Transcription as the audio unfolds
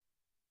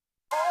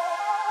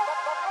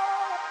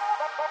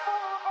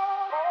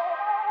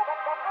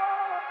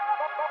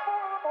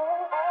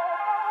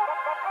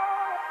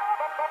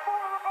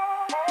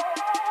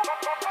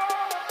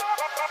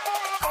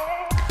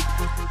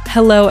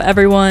Hello,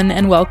 everyone,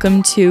 and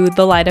welcome to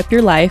the Light Up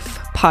Your Life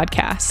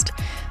podcast.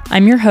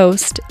 I'm your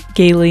host,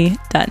 Gailey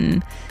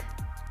Dutton.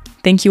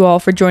 Thank you all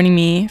for joining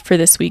me for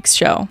this week's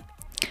show.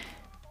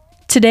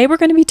 Today, we're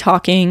going to be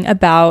talking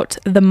about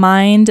the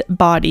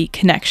mind-body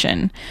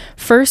connection.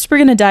 First, we're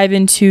going to dive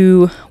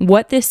into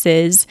what this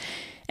is,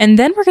 and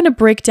then we're going to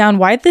break down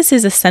why this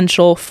is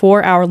essential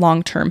for our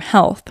long-term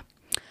health.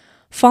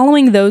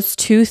 Following those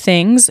two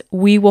things,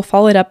 we will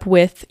follow it up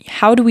with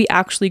how do we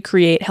actually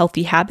create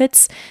healthy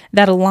habits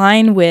that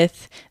align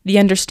with the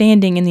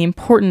understanding and the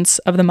importance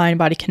of the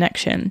mind-body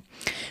connection.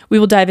 We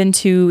will dive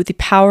into the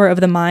power of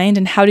the mind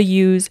and how to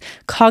use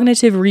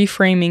cognitive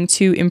reframing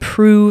to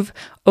improve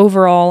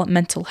overall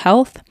mental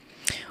health.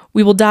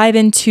 We will dive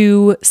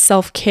into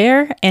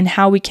self-care and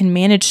how we can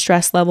manage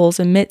stress levels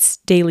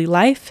amidst daily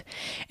life.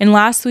 And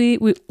lastly,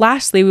 we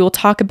will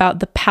talk about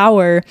the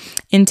power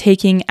in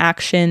taking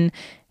action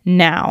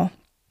now.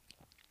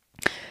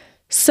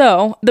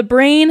 So, the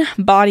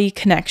brain-body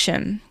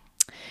connection.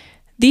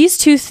 These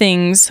two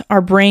things,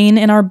 our brain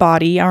and our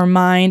body, our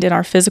mind and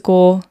our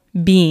physical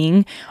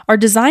being, are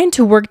designed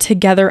to work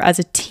together as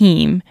a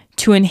team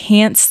to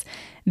enhance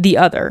the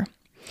other.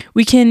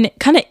 We can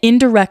kind of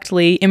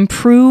indirectly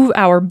improve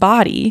our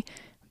body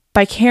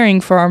by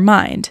caring for our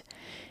mind.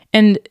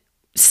 And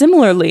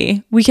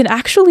similarly, we can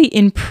actually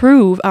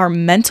improve our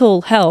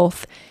mental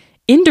health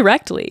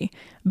indirectly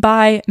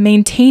by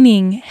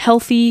maintaining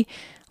healthy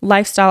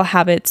lifestyle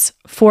habits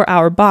for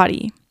our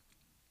body.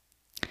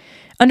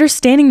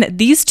 Understanding that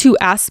these two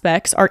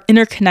aspects are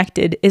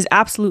interconnected is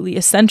absolutely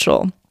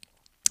essential,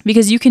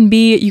 because you can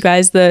be, you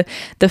guys, the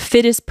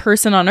fittest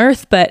person on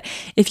earth, but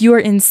if you are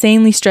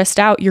insanely stressed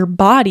out, your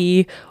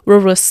body will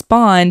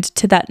respond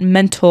to that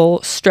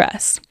mental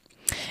stress.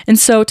 And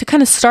so to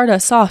kind of start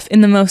us off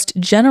in the most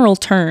general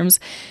terms,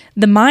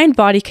 the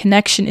mind-body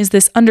connection is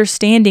this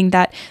understanding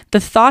that the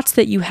thoughts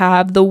that you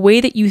have, the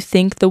way that you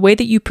think, the way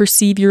that you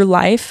perceive your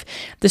life,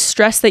 the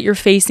stress that you're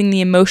facing,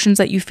 the emotions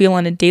that you feel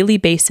on a daily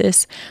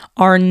basis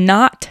are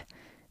not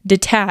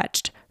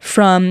detached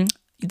from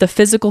the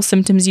physical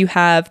symptoms you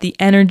have, the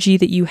energy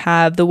that you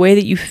have, the way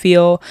that you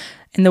feel,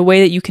 and the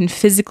way that you can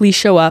physically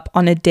show up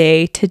on a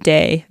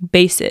day-to-day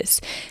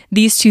basis.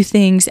 These two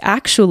things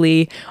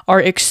actually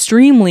are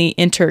extremely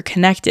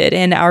interconnected,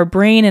 and our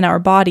brain and our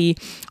body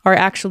are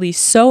actually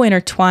so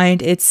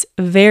intertwined. It's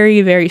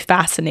very, very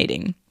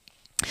fascinating.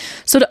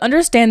 So to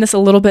understand this a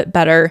little bit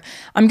better,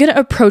 I'm going to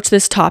approach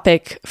this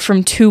topic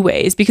from two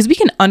ways, because we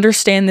can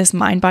understand this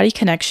mind-body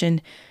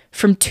connection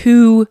from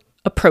two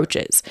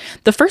approaches.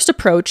 The first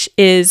approach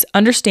is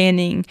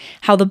understanding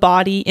how the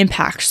body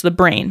impacts the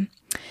brain.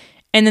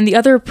 And then the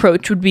other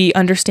approach would be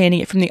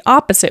understanding it from the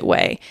opposite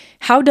way.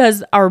 How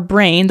does our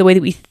brain, the way that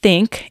we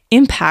think,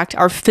 impact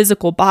our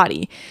physical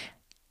body?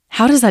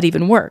 How does that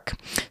even work?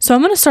 So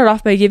I'm going to start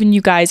off by giving you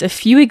guys a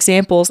few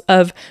examples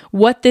of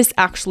what this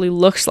actually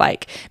looks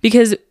like.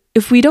 Because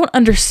if we don't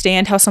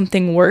understand how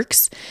something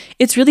works,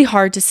 it's really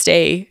hard to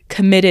stay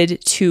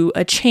committed to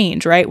a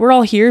change, right? We're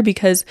all here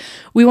because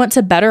we want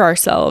to better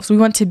ourselves. We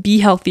want to be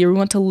healthier. We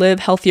want to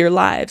live healthier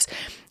lives.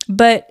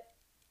 But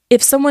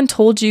if someone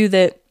told you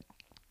that,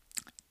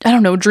 I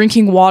don't know,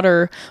 drinking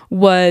water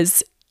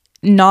was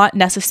not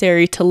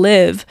necessary to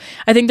live,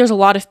 I think there's a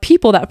lot of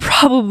people that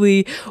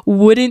probably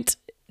wouldn't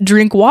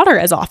drink water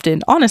as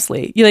often,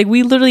 honestly.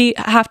 We literally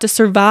have to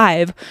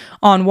survive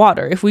on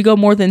water. If we go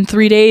more than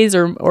 3 days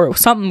or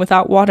something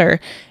without water,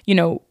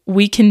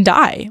 we can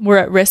die. We're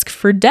at risk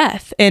for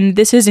death. And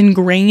this is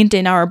ingrained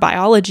in our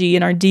biology,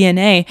 in our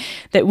DNA,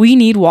 that we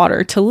need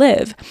water to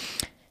live.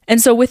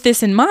 And so with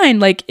this in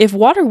mind, if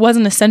water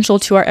wasn't essential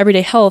to our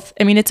everyday health,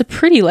 it's a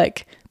pretty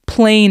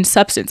plain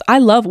substance. I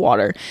love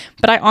water,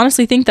 but I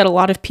honestly think that a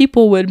lot of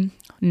people would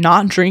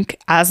not drink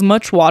as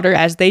much water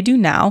as they do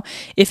now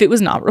if it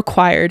was not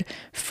required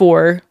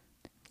for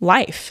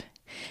life.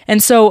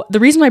 And so the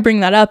reason I bring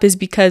that up is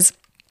because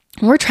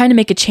when we're trying to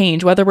make a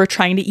change, whether we're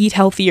trying to eat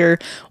healthier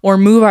or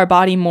move our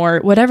body more,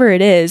 whatever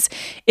it is,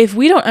 if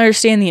we don't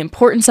understand the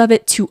importance of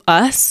it to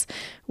us,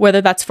 whether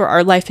that's for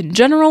our life in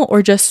general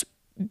or just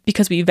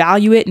because we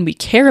value it and we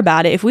care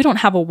about it, if we don't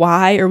have a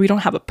why or we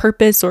don't have a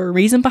purpose or a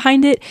reason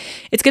behind it,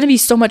 it's going to be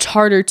so much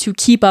harder to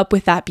keep up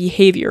with that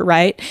behavior,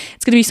 right?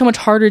 It's going to be so much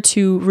harder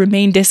to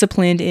remain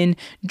disciplined in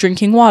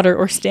drinking water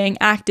or staying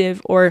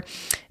active or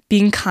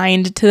being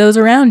kind to those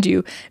around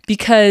you,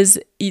 because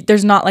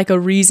there's not a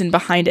reason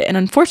behind it. And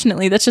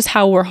unfortunately, that's just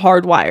how we're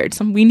hardwired.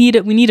 So we need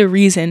a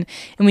reason,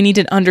 and we need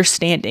an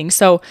understanding.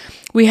 So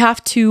we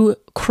have to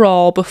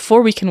crawl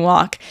before we can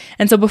walk.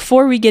 And so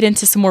before we get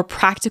into some more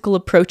practical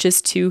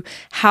approaches to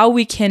how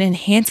we can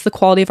enhance the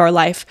quality of our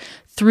life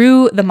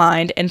through the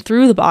mind and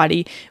through the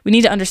body, we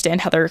need to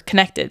understand how they're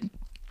connected.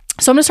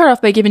 So I'm going to start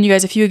off by giving you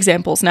guys a few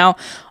examples. Now,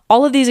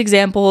 all of these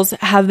examples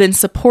have been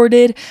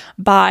supported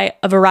by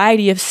a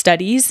variety of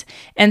studies.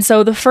 And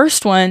so the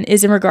first one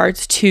is in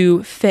regards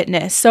to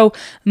fitness. So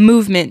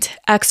movement,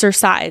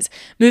 exercise,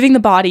 moving the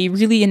body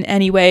really in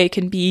any way. It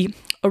can be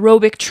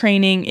aerobic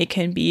training, it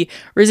can be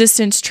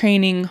resistance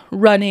training,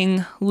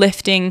 running,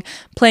 lifting,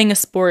 playing a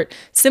sport,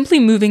 simply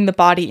moving the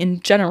body in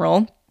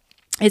general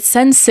it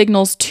sends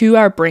signals to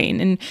our brain.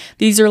 And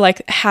these are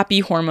like happy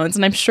hormones.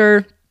 And I'm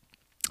sure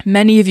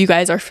many of you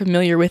guys are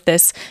familiar with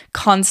this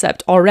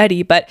concept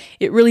already, but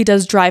it really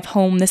does drive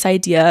home this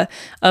idea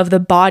of the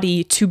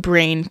body to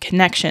brain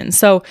connection.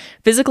 So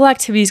physical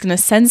activity is going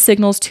to send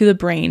signals to the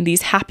brain,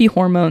 these happy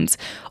hormones,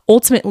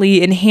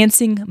 ultimately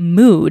enhancing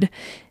mood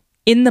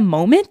in the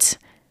moment,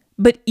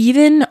 but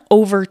even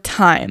over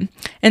time.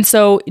 And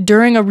so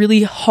during a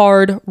really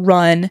hard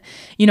run,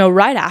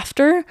 right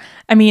after,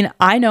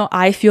 I know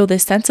I feel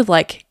this sense of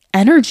like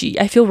energy.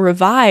 I feel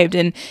revived.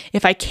 And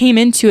if I came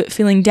into it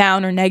feeling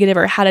down or negative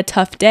or had a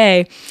tough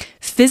day,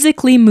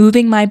 physically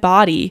moving my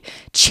body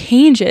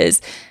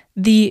changes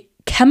the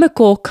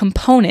chemical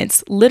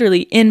components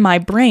literally in my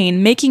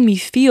brain, making me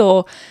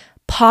feel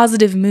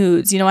positive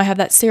moods. I have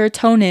that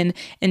serotonin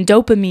and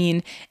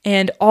dopamine,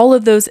 and all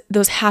of those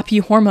happy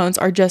hormones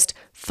are just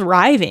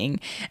thriving.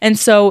 And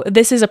so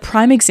this is a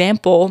prime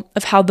example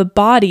of how the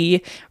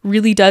body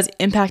really does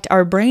impact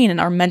our brain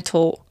and our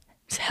mental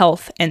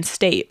health and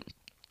state.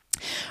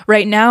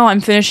 Right now, I'm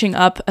finishing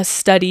up a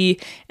study,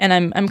 and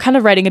I'm kind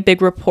of writing a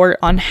big report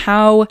on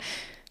how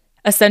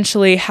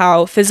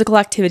physical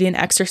activity and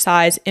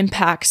exercise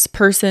impacts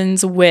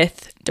persons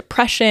with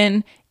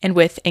depression and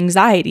with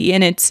anxiety.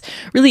 And it's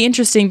really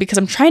interesting because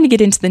I'm trying to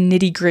get into the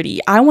nitty-gritty.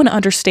 I want to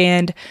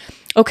understand,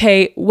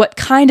 okay, what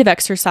kind of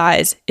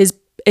exercise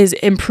is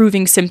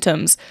improving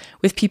symptoms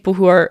with people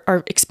who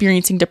are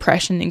experiencing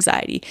depression and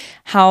anxiety?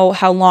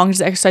 How long does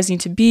the exercise need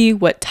to be?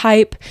 What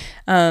type?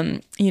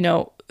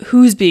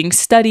 Who's being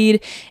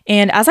studied?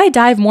 And as I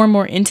dive more and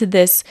more into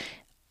this,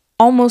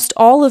 almost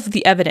all of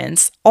the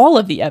evidence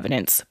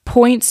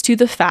points to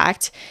the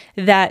fact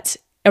that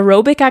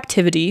aerobic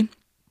activity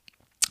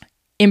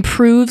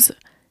improves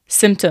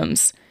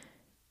symptoms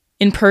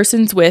in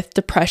persons with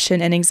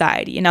depression and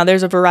anxiety. And now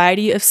there's a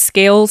variety of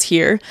scales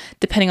here,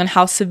 depending on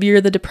how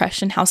severe the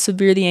depression, how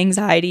severe the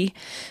anxiety,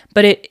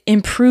 but it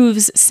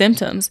improves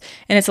symptoms,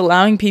 and it's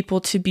allowing people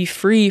to be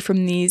free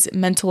from these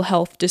mental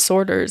health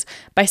disorders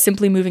by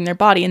simply moving their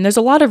body. And there's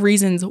a lot of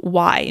reasons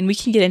why, and we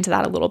can get into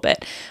that a little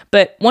bit.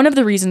 But one of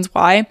the reasons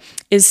why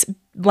is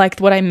like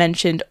what I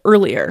mentioned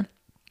earlier.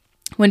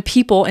 When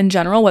people in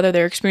general, whether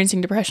they're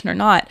experiencing depression or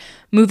not,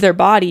 move their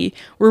body,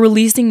 we're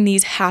releasing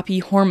these happy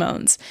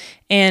hormones.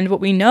 And what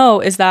we know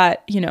is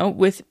that,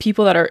 with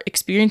people that are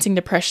experiencing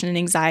depression and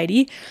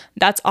anxiety,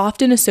 that's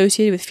often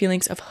associated with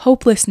feelings of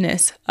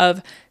hopelessness,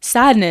 of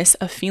sadness,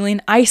 of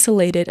feeling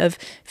isolated, of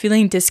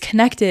feeling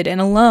disconnected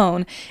and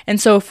alone. And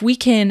so if we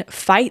can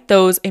fight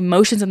those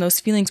emotions and those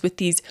feelings with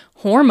these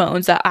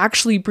hormones that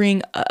actually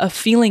bring a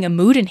feeling, a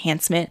mood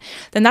enhancement,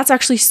 then that's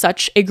actually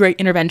such a great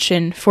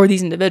intervention for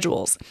these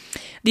individuals.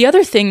 The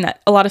other thing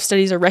that a lot of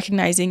studies are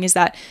recognizing is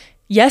that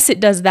yes, it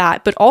does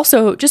that, but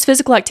also just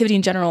physical activity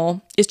in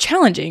general is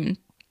challenging.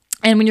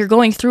 And when you're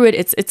going through it,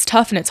 it's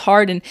tough and it's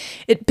hard, and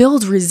it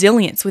builds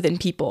resilience within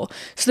people.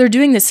 So they're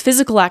doing this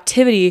physical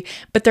activity,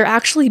 but they're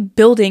actually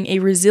building a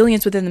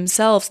resilience within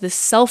themselves, this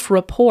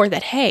self-rapport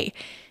that, hey,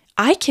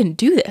 I can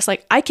do this.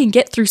 Like, I can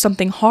get through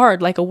something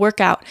hard like a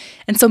workout.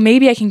 And so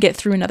maybe I can get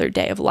through another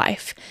day of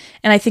life.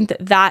 And I think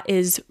that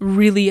is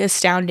really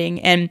astounding,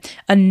 and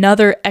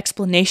another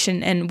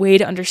explanation and way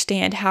to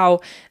understand how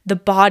the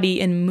body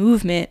and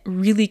movement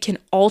really can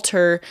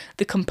alter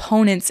the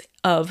components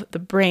of the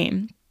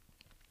brain.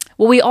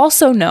 What we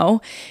also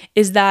know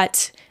is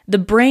that the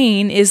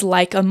brain is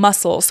like a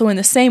muscle. So in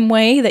the same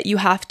way that you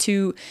have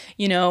to,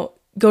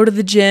 go to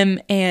the gym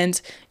and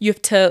you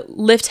have to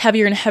lift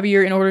heavier and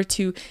heavier in order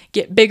to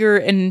get bigger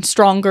and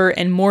stronger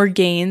and more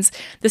gains,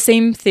 the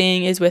same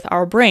thing is with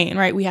our brain,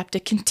 right? We have to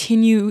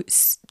continue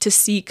to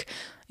seek,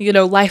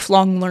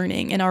 lifelong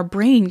learning, and our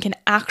brain can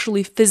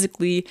actually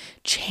physically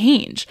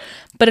change.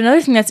 But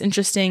another thing that's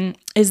interesting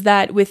is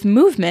that with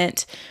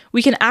movement,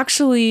 we can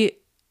actually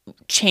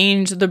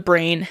change the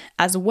brain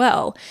as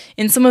well.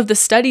 In some of the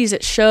studies,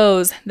 it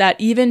shows that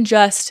even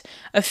just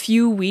a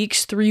few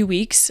weeks, 3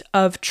 weeks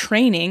of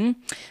training,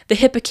 the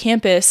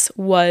hippocampus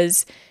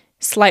was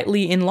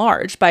slightly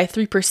enlarged by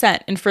 3%.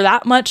 And for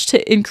that much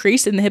to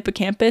increase in the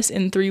hippocampus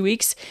in 3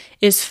 weeks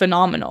is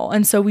phenomenal.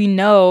 And so we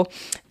know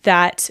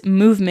that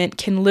movement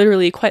can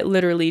quite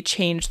literally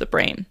change the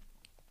brain.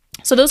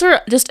 So those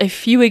are just a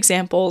few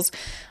examples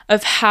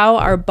of how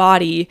our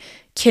body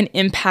can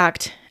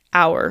impact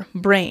our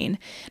brain.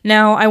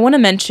 Now, I want to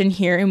mention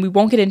here, and we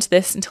won't get into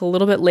this until a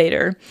little bit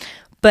later,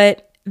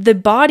 but the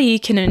body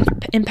can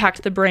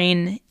impact the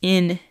brain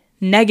in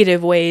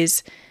negative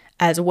ways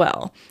as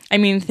well.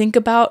 Think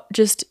about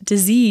just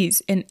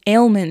disease and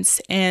ailments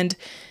and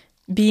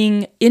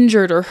being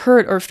injured or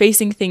hurt or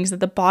facing things that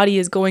the body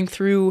is going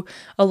through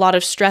a lot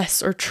of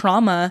stress or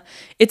trauma.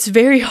 It's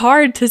very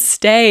hard to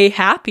stay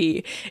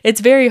happy.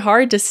 It's very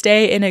hard to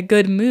stay in a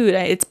good mood.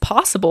 It's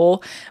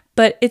possible,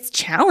 but it's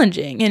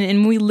challenging.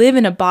 And we live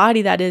in a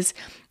body that is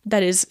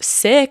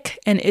sick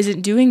and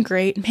isn't doing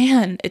great.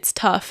 Man, it's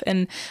tough.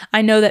 And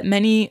I know that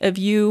many of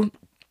you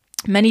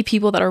Many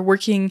people that are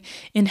working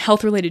in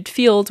health related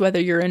fields, whether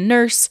you're a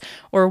nurse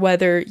or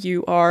whether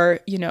you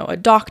are, a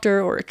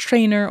doctor or a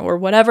trainer or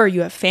whatever,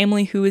 you have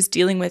family who is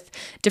dealing with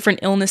different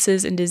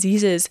illnesses and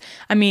diseases.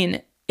 I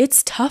mean,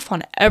 it's tough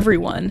on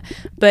everyone,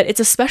 but it's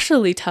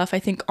especially tough, I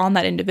think, on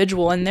that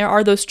individual. And there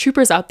are those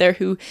troopers out there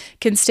who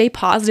can stay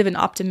positive and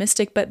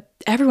optimistic, but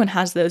everyone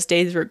has those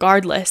days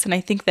regardless. And I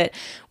think that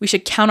we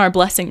should count our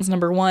blessings.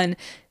 Number one,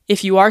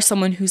 if you are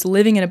someone who's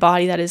living in a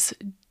body that is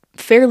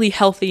fairly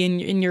healthy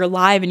and you're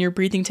alive and you're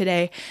breathing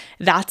today,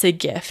 that's a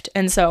gift.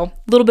 And so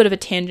a little bit of a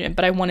tangent,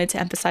 but I wanted to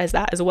emphasize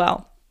that as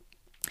well.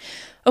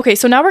 Okay,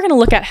 so now we're going to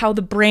look at how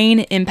the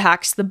brain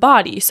impacts the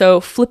body.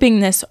 So flipping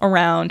this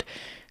around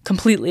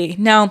completely.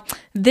 Now,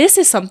 this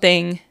is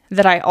something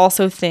that I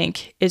also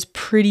think is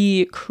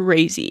pretty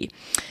crazy.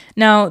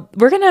 Now,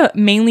 we're going to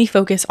mainly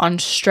focus on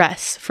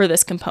stress for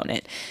this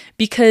component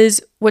because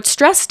what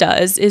stress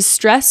does is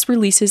stress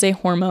releases a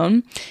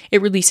hormone.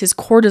 It releases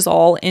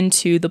cortisol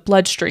into the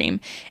bloodstream,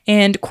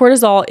 and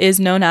cortisol is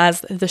known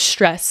as the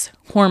stress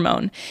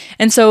hormone.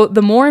 And so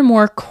the more and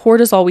more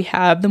cortisol we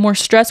have, the more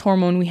stress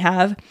hormone we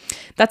have,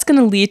 that's going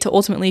to lead to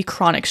ultimately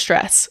chronic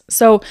stress.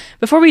 So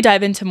before we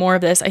dive into more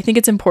of this, I think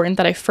it's important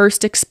that I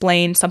first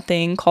explain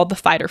something called the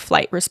fight or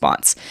flight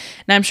response.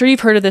 Now, I'm sure you've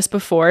heard of this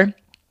before,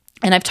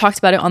 and I've talked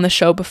about it on the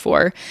show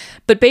before,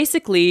 but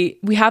basically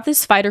we have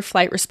this fight or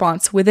flight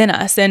response within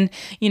us. And,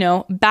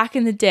 back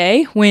in the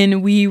day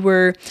when we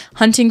were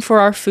hunting for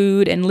our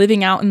food and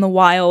living out in the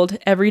wild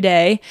every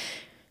day,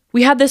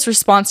 we had this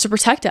response to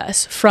protect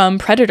us from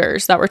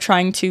predators that were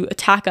trying to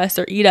attack us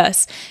or eat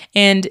us.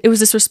 And it was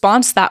this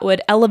response that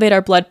would elevate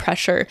our blood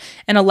pressure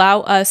and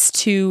allow us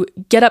to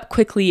get up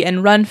quickly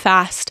and run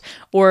fast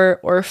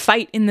or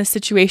fight in the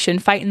situation,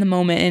 fight in the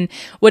moment. And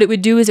what it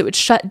would do is it would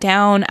shut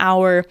down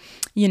our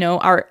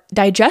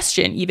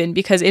digestion even,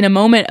 because in a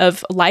moment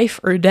of life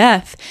or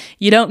death,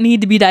 you don't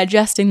need to be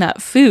digesting that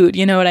food,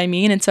 you know what I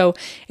mean? And so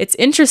it's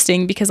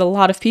interesting because a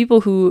lot of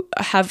people who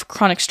have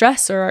chronic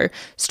stress or are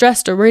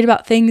stressed or worried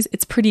about things,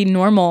 it's pretty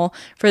normal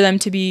for them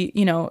to be,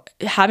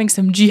 having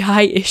some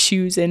GI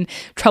issues and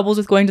troubles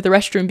with going to the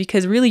restroom,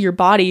 because really your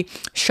body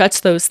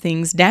shuts those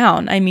things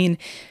down. I mean,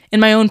 in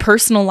my own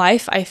personal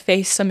life, I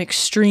faced some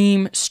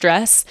extreme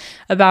stress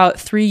about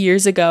 3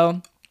 years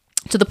ago,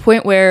 to the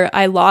point where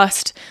I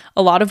lost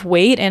a lot of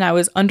weight and I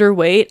was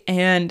underweight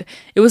and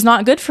it was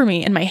not good for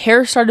me. And my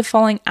hair started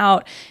falling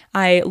out.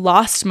 I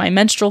lost my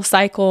menstrual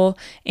cycle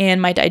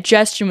and my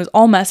digestion was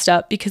all messed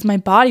up because my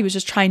body was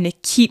just trying to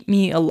keep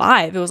me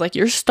alive. It was like,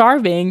 you're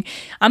starving.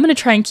 I'm going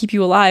to try and keep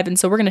you alive. And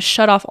so we're going to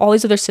shut off all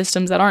these other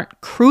systems that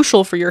aren't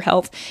crucial for your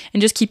health and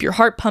just keep your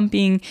heart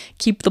pumping,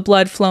 keep the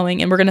blood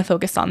flowing. And we're going to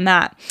focus on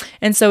that.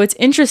 And so it's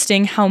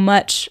interesting how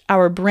much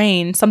our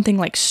brain, something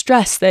like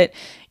stress that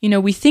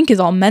we think is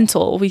all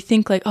mental. We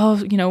think like,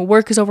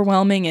 work is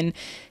overwhelming and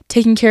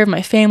taking care of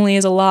my family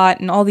is a lot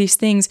and all these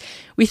things.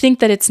 We think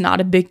that it's not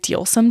a big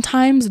deal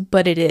sometimes,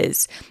 but it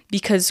is,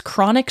 because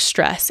chronic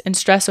stress and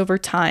stress over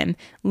time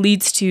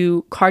leads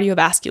to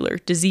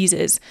cardiovascular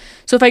diseases.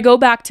 So if I go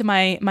back to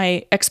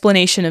my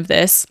explanation of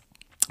this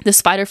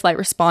fight or flight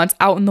response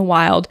out in the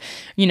wild,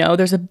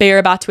 there's a bear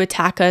about to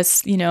attack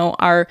us,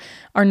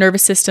 our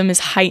nervous system is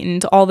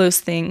heightened, all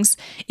those things.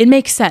 It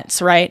makes sense,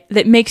 right?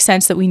 That makes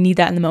sense that we need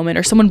that in the moment.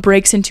 Or someone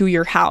breaks into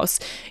your house.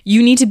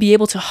 You need to be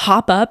able to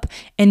hop up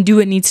and do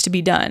what needs to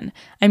be done.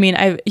 I mean,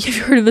 you've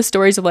heard of the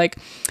stories of like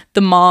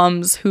the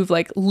moms who've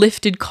like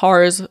lifted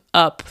cars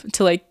up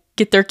to like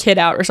get their kid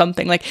out or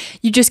something. Like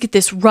you just get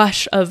this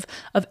rush of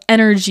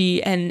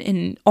energy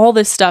and all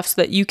this stuff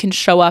so that you can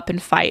show up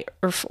and fight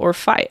or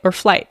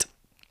flight.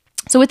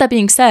 So with that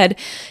being said,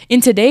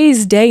 in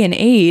today's day and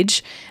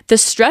age, the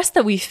stress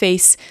that we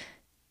face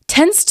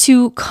tends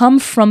to come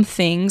from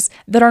things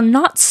that are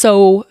not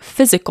so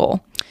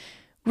physical.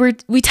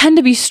 We tend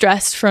to be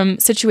stressed from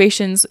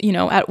situations,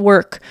 at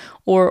work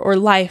or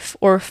life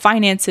or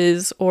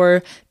finances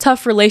or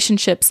tough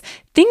relationships,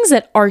 things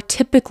that are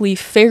typically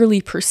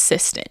fairly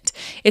persistent.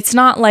 It's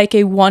not like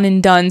a one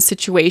and done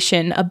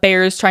situation. A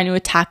bear is trying to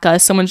attack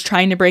us, someone's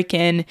trying to break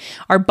in,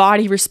 our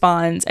body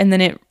responds, and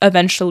then it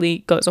eventually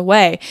goes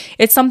away.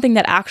 It's something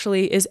that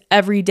actually is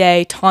every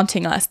day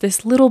taunting us,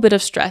 this little bit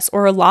of stress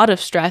or a lot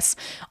of stress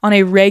on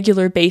a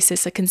regular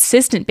basis, a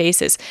consistent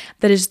basis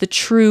that is the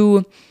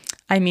true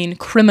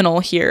criminal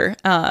here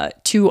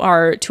to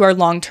our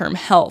long-term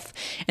health.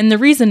 And the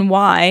reason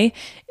why,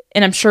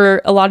 and I'm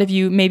sure a lot of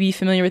you may be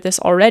familiar with this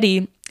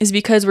already, is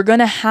because we're going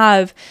to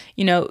have,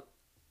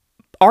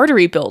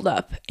 artery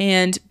buildup,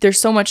 and there's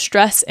so much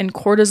stress and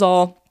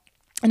cortisol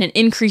and an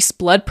increased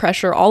blood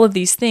pressure, all of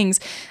these things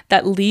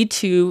that lead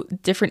to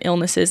different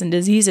illnesses and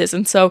diseases.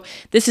 And so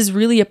this is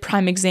really a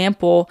prime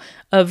example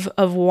of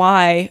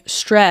why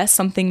stress,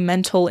 something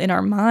mental in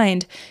our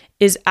mind,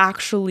 is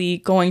actually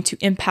going to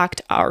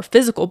impact our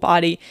physical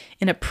body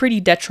in a pretty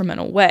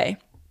detrimental way.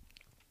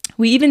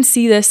 We even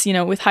see this,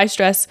 with high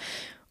stress,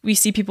 we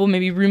see people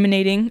maybe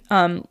ruminating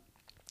on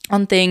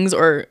things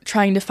or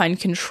trying to find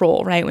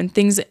control, right? When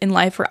things in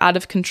life are out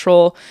of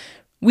control,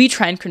 we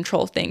try and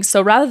control things.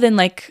 So rather than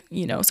like,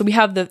 so we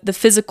have the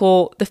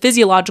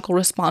physiological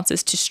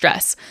responses to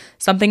stress,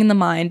 something in the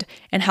mind,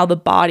 and how the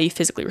body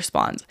physically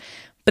responds.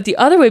 But the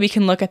other way we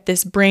can look at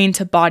this brain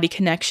to body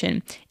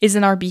connection is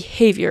in our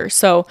behavior.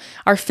 So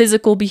our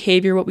physical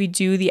behavior, what we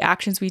do, the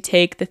actions we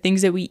take, the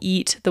things that we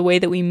eat, the way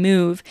that we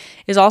move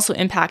is also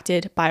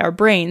impacted by our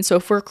brain. So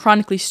if we're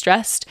chronically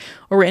stressed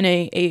or we're in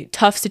a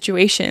tough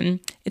situation,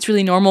 it's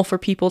really normal for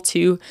people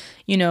to,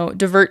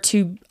 divert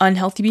to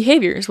unhealthy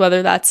behaviors,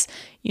 whether that's,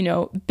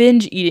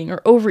 binge eating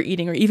or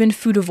overeating or even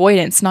food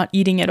avoidance, not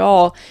eating at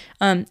all.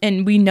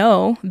 And we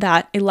know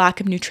that a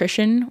lack of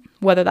nutrition,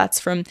 whether that's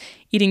from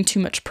eating too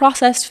much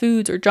processed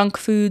foods or junk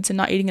foods and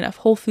not eating enough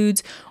whole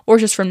foods, or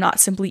just from not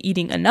simply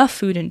eating enough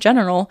food in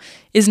general,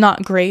 is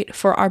not great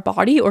for our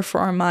body or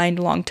for our mind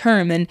long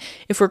term. And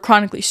if we're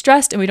chronically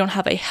stressed and we don't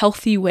have a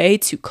healthy way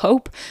to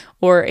cope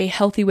or a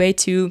healthy way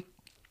to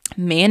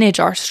manage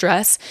our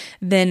stress,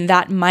 then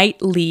that might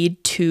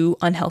lead to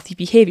unhealthy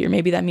behavior.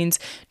 Maybe that means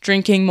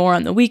drinking more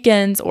on the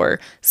weekends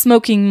or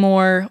smoking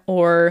more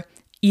or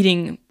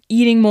eating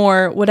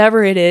more,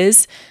 whatever it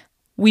is,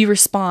 we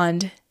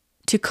respond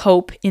to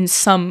cope in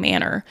some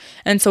manner.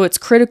 And so it's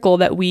critical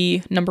that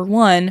we, number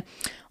one,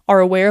 are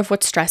aware of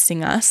what's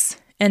stressing us.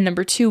 And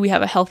number two, we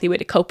have a healthy way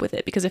to cope with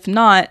it. Because if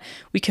not,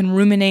 we can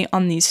ruminate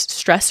on these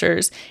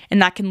stressors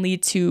and that can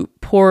lead to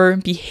poor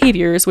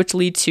behaviors, which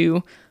lead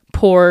to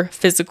poor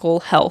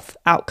physical health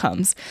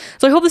outcomes.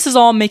 So I hope this is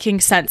all making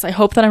sense. I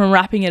hope that I'm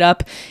wrapping it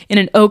up in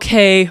an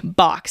okay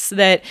box,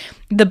 that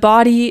the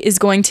body is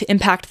going to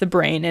impact the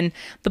brain, and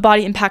the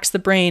body impacts the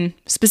brain.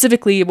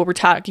 Specifically, what we're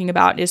talking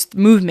about is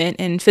movement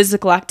and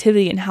physical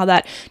activity and how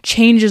that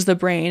changes the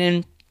brain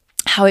and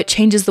how it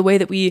changes the way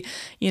that we,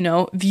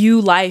 view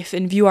life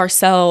and view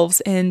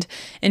ourselves and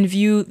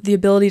view the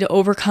ability to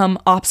overcome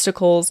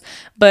obstacles,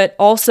 but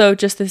also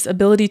just this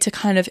ability to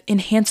kind of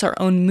enhance our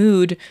own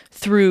mood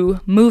through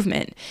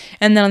movement.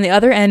 And then on the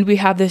other end, we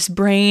have this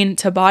brain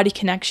to body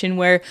connection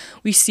where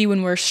we see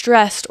when we're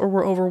stressed or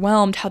we're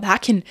overwhelmed, how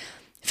that can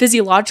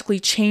physiologically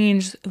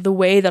change the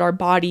way that our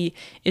body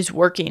is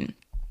working.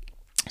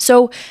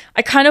 So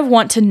I kind of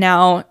want to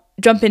now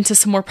jump into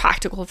some more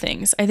practical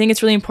things. I think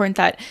it's really important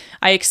that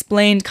I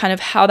explained kind of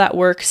how that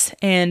works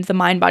and the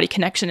mind-body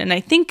connection. And I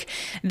think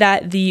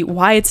that the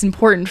why it's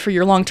important for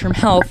your long-term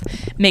health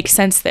makes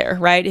sense there,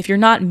 right? If you're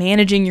not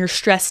managing your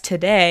stress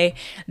today,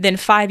 then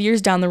 5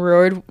 years down the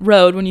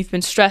road when you've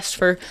been stressed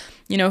for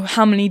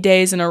how many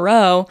days in a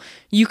row,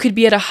 you could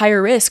be at a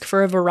higher risk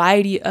for a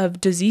variety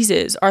of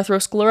diseases,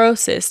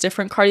 atherosclerosis,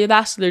 different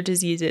cardiovascular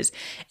diseases.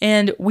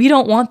 And we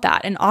don't want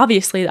that. And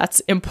obviously that's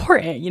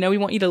important. We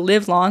want you to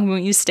live long. We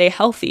want you to stay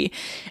healthy.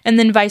 And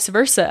then vice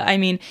versa. I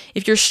mean,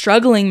 if you're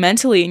struggling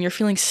mentally and you're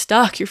feeling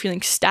stuck, you're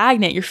feeling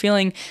stagnant, you're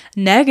feeling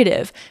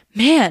negative,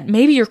 man,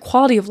 maybe your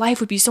quality of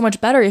life would be so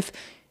much better if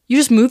you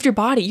just moved your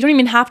body. You don't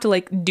even have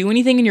to do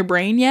anything in your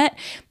brain yet.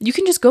 You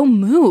can just go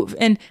move,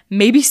 and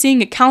maybe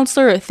seeing a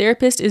counselor or a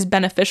therapist is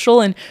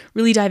beneficial and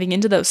really diving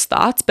into those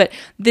thoughts. But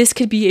this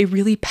could be a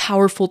really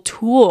powerful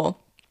tool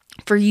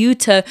for you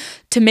to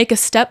make a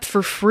step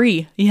for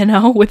free,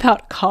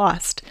 without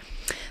cost.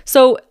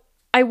 So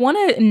I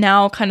want to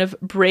now kind of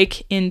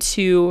break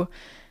into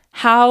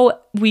how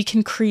we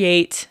can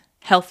create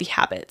healthy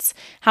habits,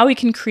 how we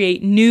can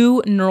create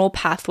new neural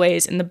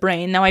pathways in the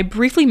brain. Now, I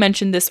briefly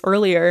mentioned this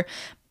earlier,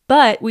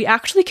 but we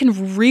actually can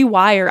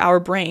rewire our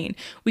brain.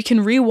 We can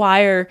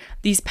rewire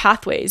these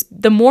pathways.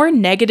 The more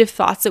negative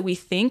thoughts that we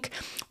think,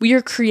 we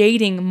are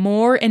creating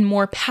more and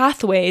more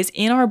pathways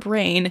in our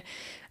brain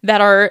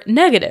that are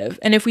negative.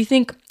 And if we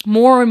think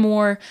more and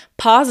more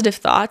positive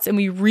thoughts and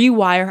we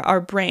rewire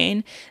our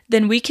brain,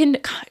 then we can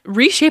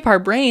reshape our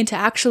brain to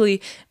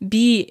actually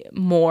be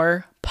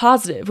more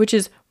positive, which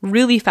is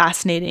really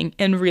fascinating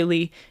and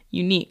really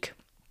unique.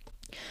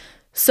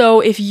 So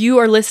if you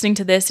are listening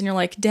to this and you're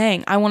like,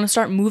 dang, I want to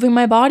start moving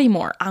my body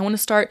more. I want to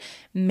start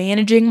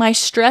managing my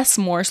stress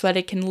more so that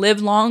I can live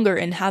longer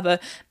and have a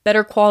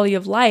better quality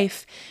of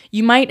life,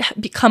 you might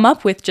come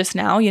up with just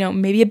now,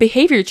 maybe a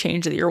behavior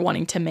change that you're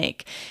wanting to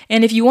make.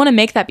 And if you want to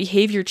make that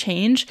behavior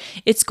change,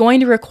 it's going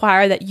to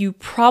require that you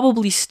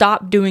probably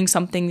stop doing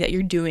something that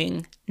you're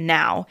doing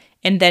now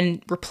and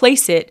then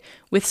replace it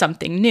with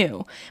something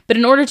new. But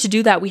in order to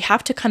do that, we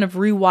have to kind of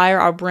rewire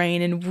our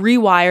brain and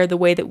rewire the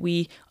way that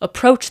we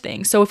approach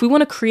things. So if we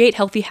want to create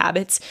healthy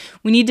habits,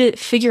 we need to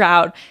figure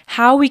out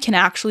how we can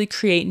actually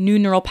create new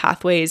neural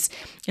pathways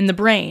in the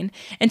brain.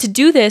 And to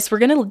do this, we're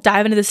going to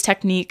dive into this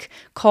technique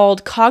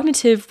called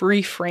cognitive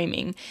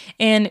reframing.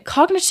 And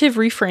cognitive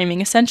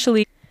reframing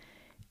essentially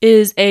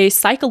is a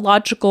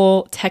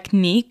psychological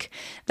technique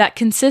that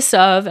consists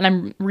of, and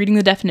I'm reading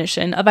the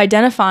definition, of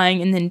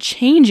identifying and then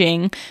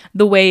changing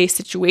the way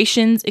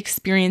situations,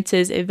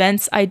 experiences,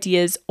 events,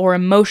 ideas, or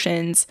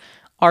emotions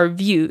are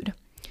viewed.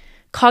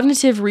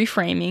 Cognitive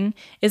reframing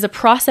is a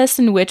process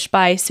in which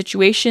by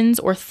situations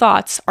or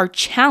thoughts are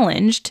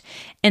challenged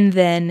and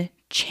then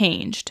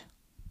changed.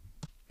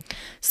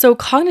 So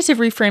cognitive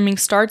reframing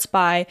starts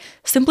by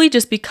simply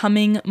just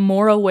becoming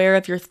more aware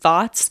of your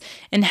thoughts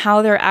and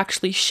how they're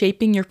actually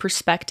shaping your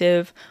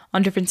perspective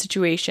on different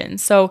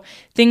situations. So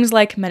things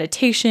like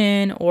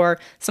meditation or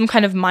some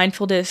kind of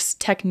mindfulness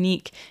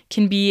technique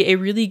can be a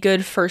really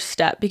good first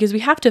step, because we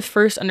have to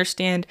first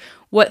understand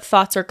what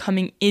thoughts are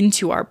coming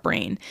into our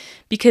brain.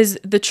 Because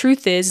the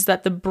truth is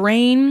that the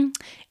brain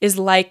is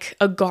like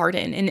a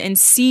garden, and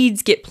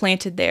seeds get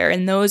planted there,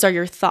 and those are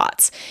your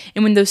thoughts.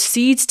 And when those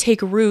seeds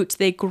take root,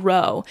 they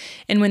grow.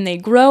 And when they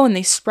grow and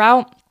they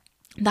sprout,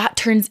 that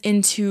turns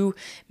into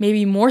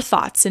maybe more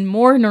thoughts and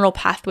more neural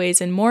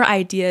pathways and more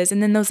ideas.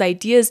 And then those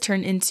ideas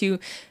turn into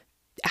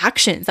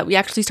actions that we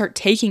actually start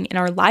taking in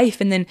our life.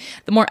 And then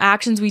the more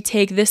actions we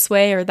take this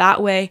way or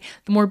that way,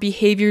 the more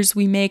behaviors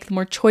we make, the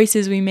more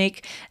choices we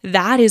make,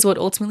 that is what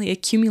ultimately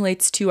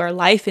accumulates to our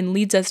life and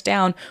leads us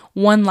down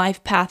one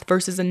life path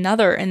versus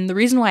another. And the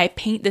reason why I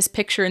paint this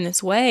picture in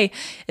this way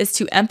is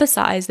to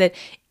emphasize that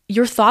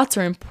your thoughts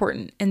are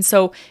important. And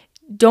so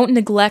don't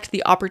neglect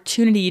the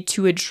opportunity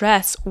to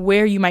address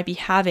where you might be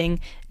having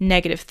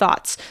negative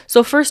thoughts.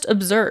 So first,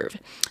 observe.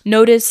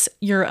 Notice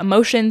your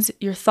emotions,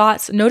 your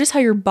thoughts. Notice how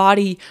your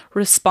body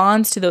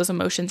responds to those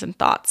emotions and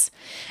thoughts.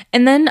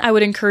 And then I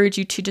would encourage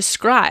you to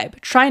describe.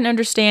 Try and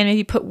understand,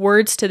 maybe put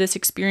words to this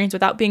experience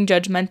without being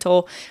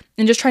judgmental,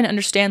 and just trying to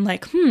understand,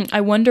 like,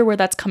 I wonder where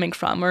that's coming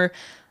from. Or,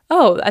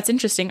 oh, that's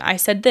interesting. I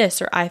said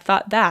this, or I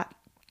thought that.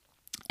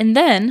 And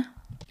then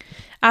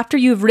after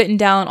you've written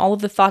down all of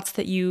the thoughts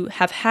that you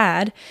have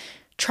had,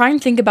 try and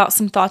think about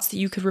some thoughts that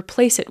you could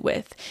replace it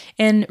with,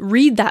 and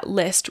read that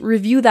list,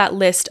 review that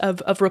list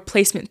of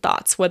replacement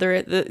thoughts,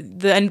 whether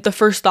the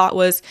first thought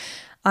was,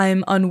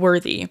 I'm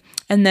unworthy,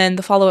 and then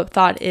the follow-up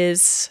thought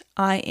is,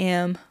 I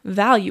am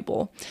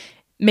valuable.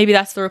 Maybe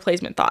that's the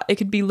replacement thought. It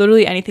could be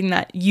literally anything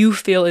that you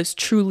feel is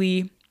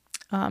truly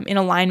in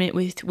alignment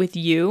with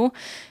you.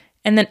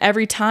 And then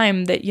every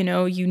time that,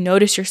 you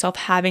notice yourself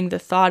having the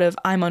thought of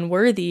I'm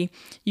unworthy,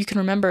 you can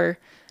remember,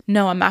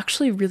 no, I'm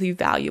actually really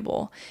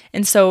valuable.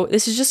 And so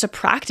this is just a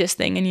practice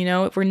thing.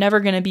 And, we're never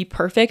going to be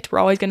perfect. We're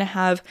always going to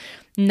have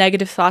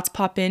negative thoughts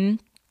pop in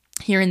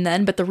here and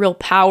then. But the real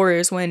power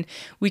is when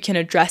we can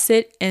address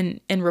it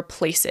and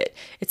replace it.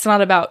 It's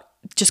not about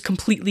just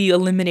completely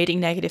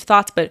eliminating negative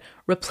thoughts, but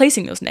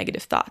replacing those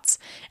negative thoughts.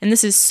 And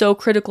this is so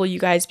critical, you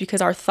guys,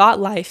 because our thought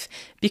life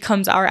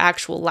becomes our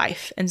actual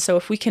life. And so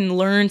if we can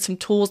learn some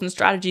tools and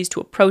strategies to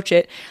approach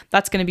it,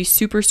 that's going to be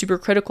super, super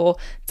critical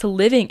to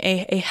living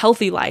a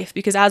healthy life.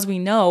 Because as we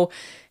know,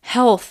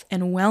 health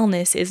and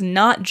wellness is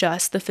not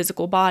just the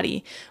physical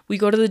body. We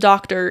go to the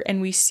doctor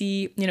and we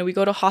see, we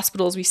go to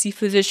hospitals, we see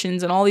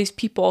physicians and all these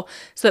people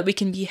so that we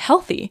can be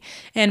healthy.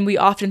 And we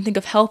often think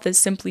of health as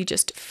simply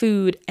just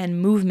food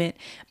and movement.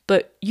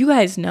 But you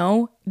guys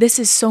know this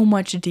is so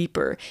much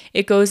deeper.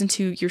 It goes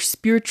into your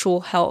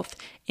spiritual health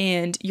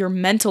and your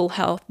mental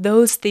health.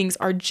 Those things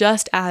are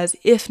just as,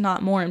 if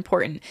not more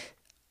important,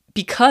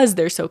 because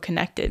they're so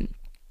connected.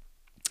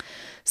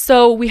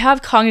 So we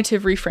have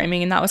cognitive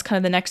reframing, and that was kind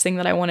of the next thing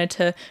that I wanted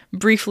to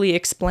briefly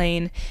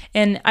explain.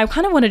 And I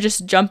kind of want to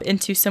just jump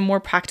into some more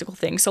practical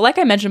things. So like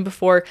I mentioned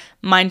before,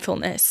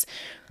 mindfulness.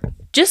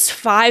 Just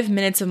 5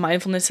 minutes of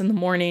mindfulness in the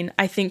morning,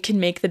 I think, can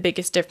make the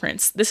biggest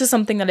difference. This is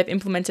something that I've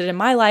implemented in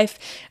my life,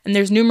 and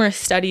there's numerous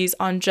studies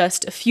on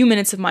just a few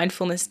minutes of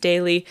mindfulness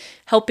daily,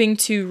 helping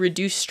to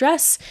reduce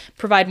stress,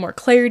 provide more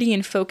clarity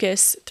and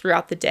focus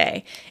throughout the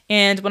day.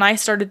 And when I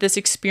started this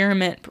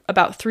experiment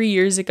about 3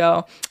 years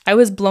ago, I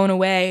was blown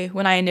away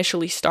when I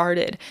initially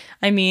started.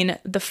 I mean,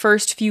 the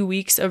first few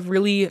weeks of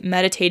really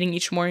meditating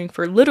each morning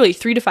for literally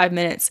 3 to 5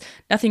 minutes,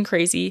 nothing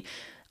crazy.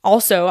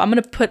 Also, I'm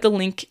going to put the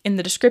link in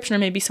the description, or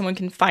maybe someone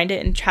can find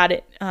it and chat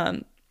it.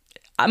 I'm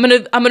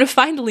going to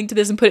find a link to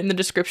this and put it in the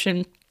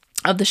description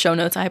of the show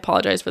notes. I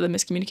apologize for the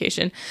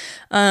miscommunication.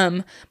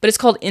 But it's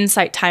called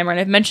Insight Timer, and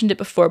I've mentioned it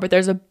before, but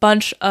there's a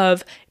bunch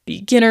of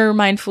beginner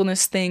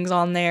mindfulness things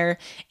on there,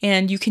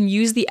 and you can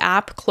use the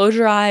app, close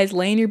your eyes,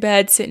 lay in your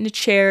bed, sit in a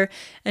chair,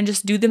 and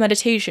just do the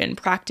meditation,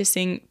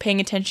 practicing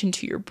paying attention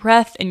to your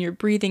breath and your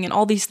breathing and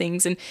all these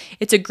things. And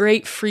it's a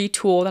great free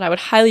tool that I would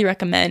highly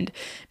recommend,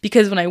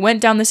 because when I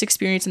went down this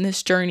experience and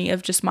this journey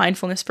of just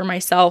mindfulness for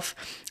myself,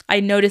 I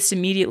noticed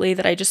immediately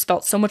that I just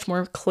felt so much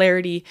more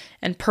clarity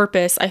and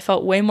purpose. I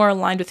felt way more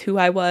aligned with who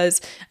I was,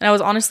 and I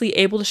was honestly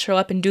able to show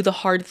up and do the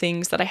hard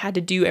things that I had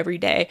to do every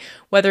day,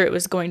 whether it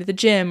was going to the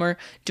gym or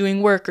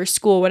doing work or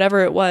school,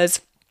 whatever it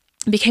was.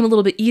 It became a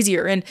little bit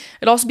easier, and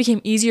it also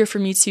became easier for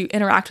me to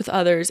interact with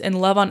others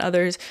and love on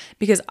others,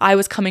 because I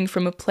was coming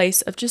from a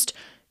place of just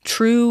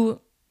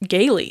true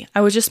gaily.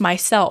 I was just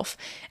myself.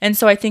 And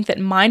so I think that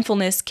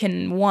mindfulness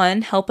can,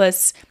 one, help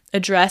us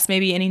address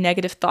maybe any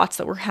negative thoughts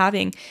that we're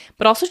having,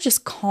 but also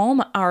just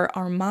calm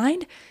our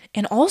mind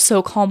and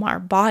also calm our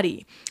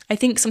body. I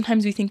think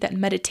sometimes we think that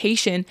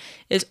meditation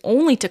is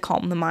only to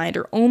calm the mind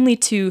or only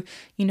to,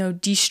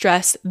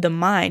 de-stress the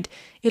mind.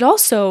 It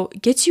also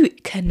gets you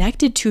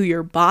connected to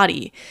your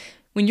body.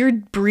 When you're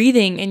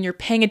breathing and you're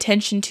paying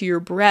attention to your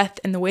breath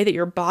and the way that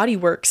your body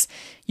works,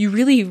 you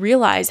really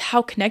realize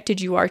how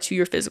connected you are to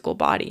your physical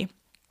body.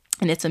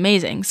 And it's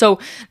amazing. So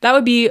that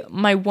would be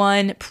my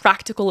one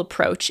practical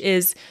approach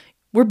is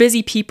We're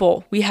busy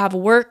people. We have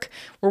work.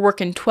 We're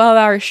working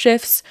 12-hour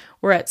shifts.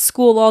 We're at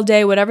school all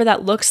day, whatever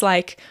that looks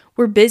like.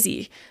 We're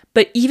busy.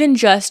 But even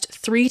just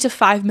 3 to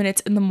 5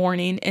 minutes in the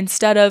morning,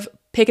 instead of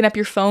picking up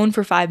your phone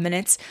for 5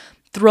 minutes,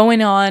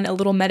 throwing on a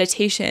little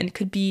meditation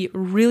could be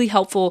really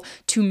helpful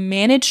to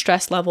manage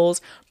stress levels,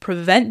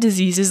 prevent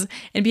diseases,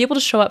 and be able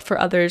to show up for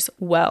others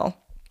well.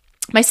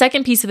 My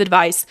second piece of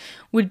advice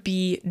would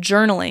be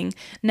journaling.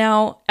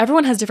 Now,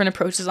 everyone has different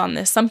approaches on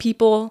this. Some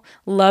people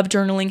love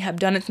journaling, have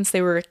done it since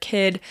they were a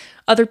kid.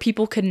 Other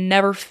people could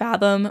never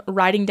fathom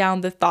writing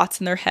down the thoughts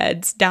in their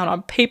heads down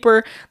on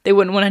paper. They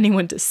wouldn't want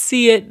anyone to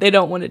see it. They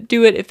don't want to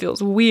do it. It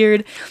feels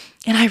weird.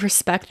 And I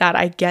respect that.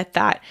 I get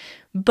that.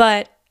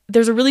 But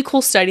there's a really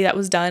cool study that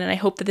was done, and I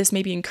hope that this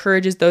maybe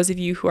encourages those of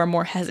you who are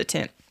more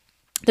hesitant.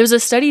 There's a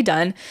study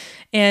done,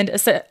 and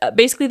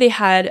basically they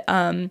had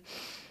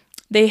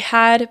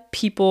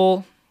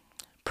people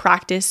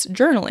practice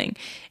journaling.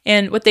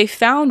 And what they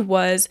found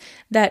was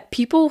that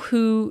people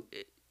who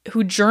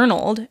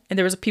journaled, and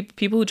there was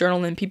people who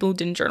journaled and people who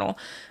didn't journal,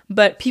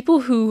 but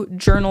people who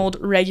journaled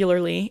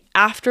regularly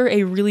after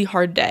a really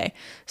hard day,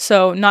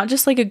 so not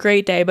just like a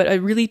great day, but a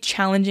really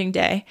challenging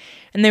day,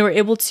 and they were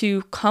able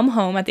to come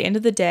home at the end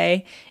of the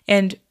day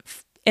and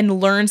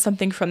learn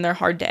something from their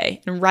hard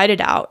day and write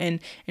it out and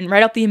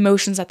write out the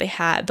emotions that they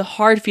had, the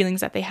hard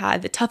feelings that they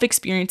had, the tough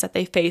experience that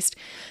they faced.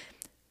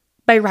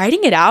 By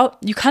writing it out,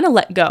 you kind of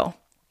let go.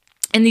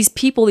 And these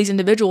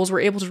individuals were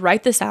able to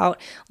write this out,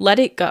 let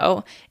it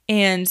go,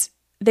 and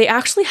they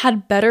actually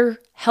had better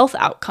health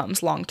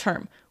outcomes long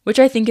term, which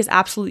I think is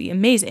absolutely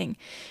amazing,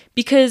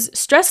 because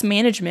stress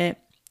management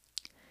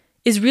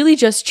is really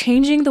just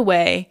changing the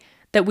way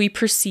that we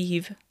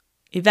perceive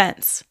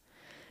events.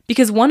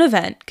 Because one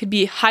event could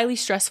be highly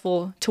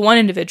stressful to one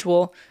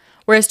individual,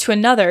 whereas to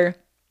another,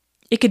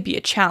 it could be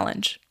a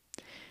challenge.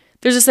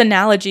 There's this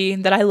analogy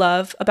that I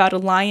love about a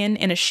lion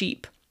and a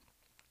sheep.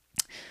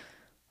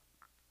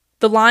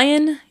 The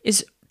lion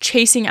is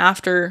chasing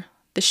after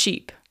the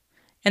sheep,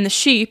 and the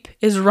sheep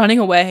is running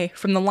away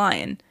from the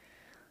lion.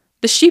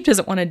 The sheep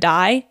doesn't want to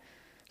die,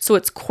 so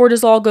its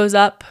cortisol goes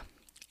up,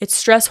 its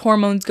stress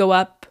hormones go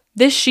up.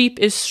 This sheep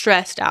is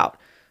stressed out.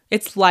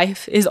 Its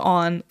life is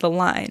on the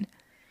line.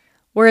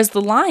 Whereas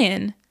the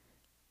lion,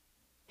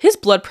 his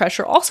blood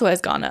pressure also has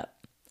gone up.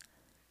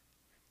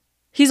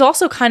 He's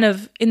also kind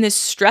of in this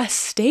stress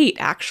state,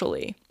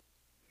 actually.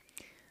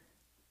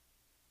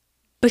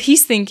 But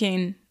he's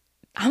thinking,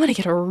 I'm going to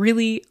get a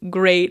really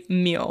great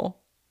meal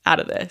out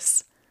of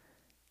this.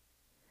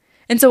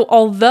 And so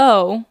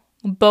although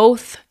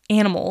both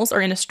animals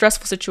are in a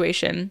stressful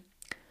situation,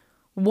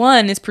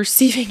 one is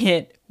perceiving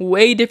it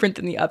way different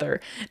than the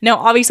other. Now,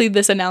 obviously,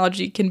 this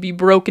analogy can be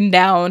broken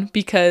down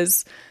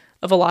because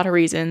of a lot of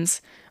reasons,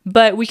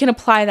 but we can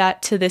apply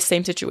that to this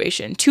same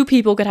situation. Two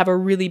people could have a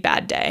really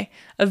bad day,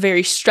 a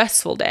very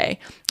stressful day,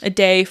 a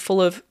day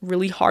full of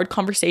really hard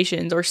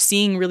conversations or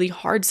seeing really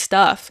hard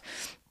stuff.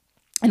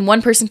 And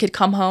one person could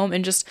come home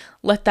and just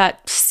let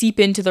that seep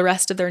into the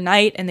rest of their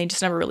night, and they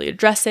just never really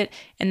address it.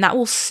 And that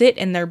will sit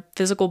in their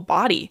physical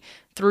body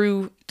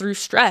through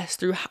stress,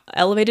 through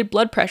elevated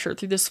blood pressure,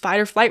 through this fight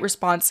or flight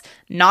response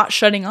not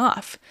shutting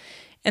off.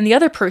 And the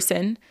other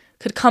person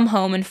could come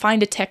home and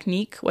find a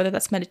technique, whether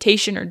that's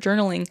meditation or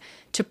journaling,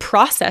 to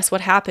process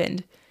what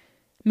happened.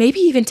 Maybe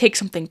even take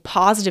something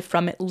positive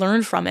from it,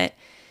 learn from it.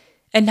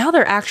 And now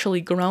they're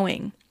actually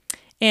growing.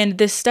 And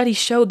this study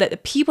showed that the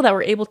people that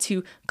were able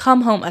to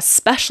come home,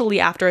 especially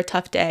after a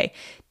tough day,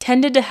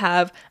 tended to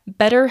have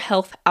better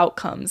health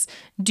outcomes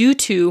due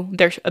to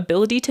their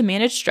ability to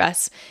manage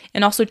stress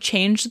and also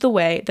change the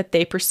way that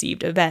they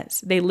perceived events.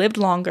 They lived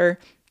longer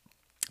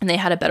and they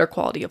had a better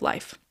quality of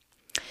life.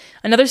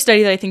 Another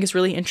study that I think is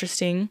really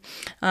interesting,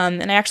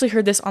 and I actually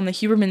heard this on the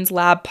Huberman's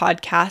Lab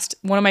podcast,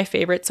 one of my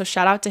favorites, so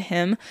shout out to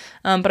him,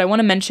 but I want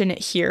to mention it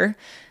here.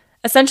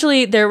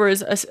 Essentially, there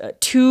was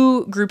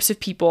two groups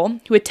of people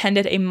who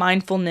attended a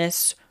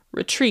mindfulness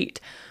retreat.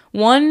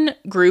 One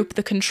group,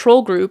 the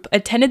control group,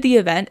 attended the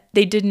event.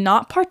 They did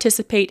not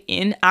participate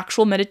in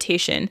actual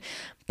meditation,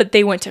 but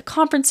they went to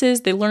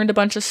conferences, they learned a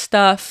bunch of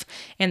stuff,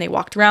 and they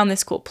walked around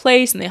this cool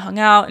place, and they hung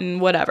out, and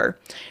whatever.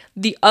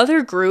 The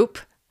other group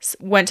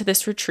went to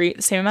this retreat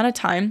the same amount of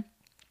time,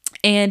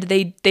 and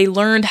they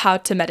learned how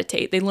to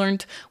meditate. They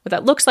learned what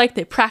that looks like.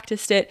 They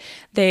practiced it.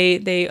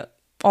 They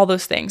all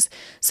those things.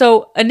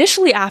 So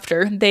initially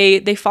after,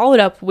 they followed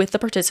up with the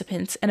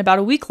participants, and about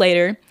a week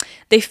later,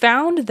 they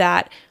found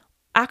that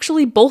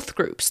actually both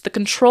groups, the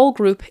control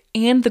group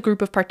and the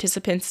group of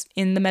participants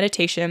in the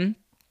meditation,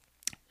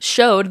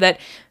 showed that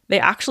they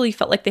actually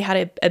felt like they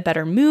had a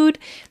better mood.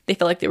 They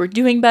felt like they were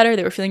doing better.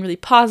 They were feeling really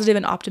positive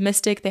and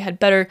optimistic. They had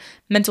better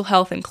mental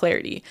health and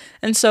clarity.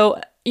 And so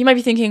you might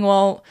be thinking,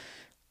 well,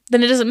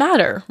 then it doesn't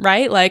matter,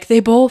 right? Like they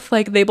both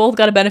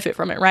got a benefit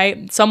from it,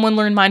 right? Someone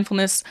learned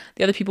mindfulness.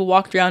 The other people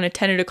walked around,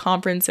 attended a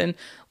conference and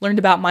learned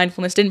about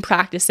mindfulness, didn't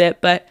practice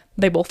it, but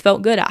they both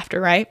felt good after,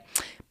 right?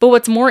 But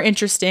what's more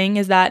interesting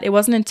is that it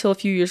wasn't until a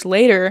few years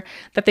later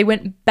that they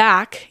went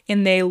back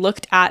and they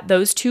looked at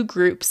those two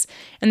groups,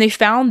 and they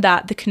found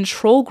that the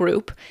control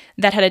group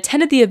that had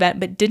attended the event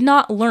but did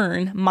not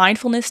learn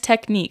mindfulness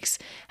techniques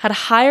had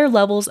higher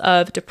levels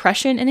of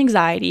depression and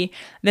anxiety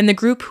than the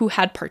group who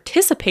had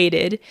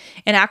participated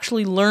and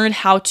actually learned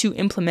how to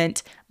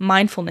implement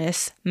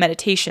mindfulness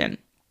meditation.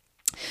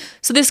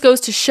 So this goes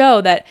to show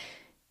that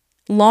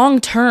long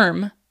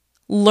term,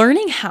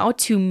 learning how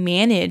to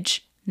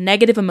manage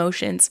negative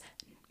emotions,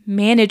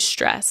 manage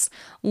stress,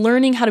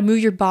 learning how to move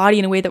your body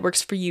in a way that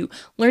works for you,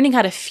 learning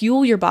how to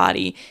fuel your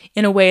body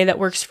in a way that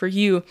works for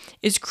you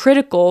is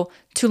critical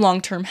to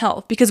long-term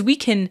health, because we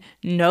can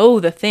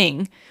know the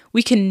thing.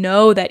 We can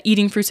know that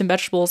eating fruits and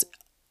vegetables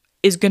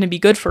is going to be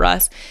good for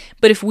us.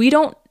 But if we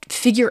don't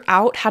figure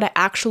out how to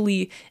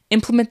actually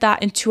implement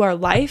that into our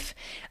life,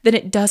 then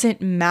it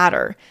doesn't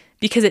matter,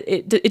 because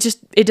it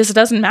just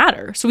doesn't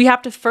matter. So we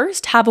have to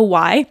first have a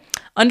why,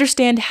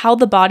 understand how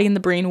the body and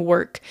the brain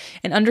work,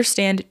 and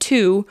understand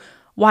too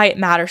why it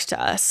matters to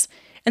us.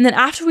 And then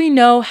after we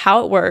know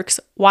how it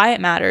works, why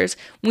it matters,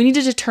 we need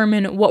to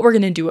determine what we're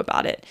going to do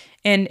about it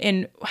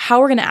and how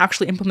we're going to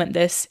actually implement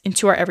this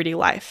into our everyday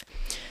life.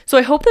 So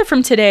I hope that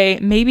from today,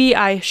 maybe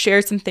I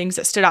shared some things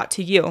that stood out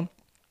to you.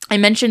 I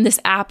mentioned this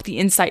app, the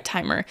Insight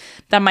Timer,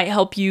 that might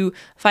help you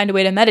find a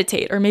way to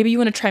meditate, or maybe you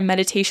want to try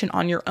meditation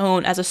on your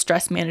own as a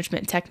stress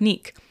management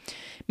technique.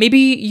 Maybe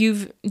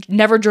you've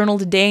never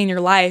journaled a day in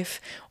your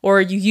life,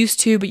 or you used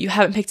to, but you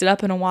haven't picked it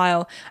up in a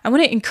while. I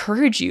want to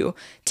encourage you,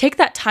 take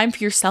that time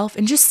for yourself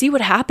and just see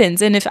what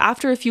happens. And if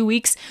after a few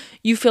weeks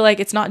you feel like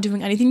it's not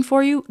doing anything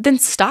for you, then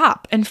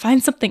stop and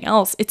find something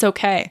else. It's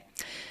okay.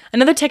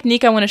 Another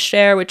technique I want to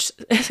share, which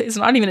is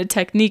not even a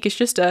technique, it's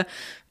just a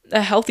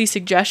healthy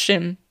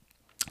suggestion.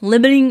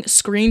 Limiting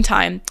screen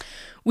time.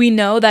 We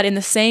know that in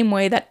the same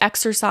way that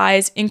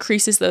exercise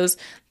increases those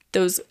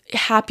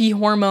happy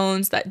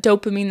hormones, that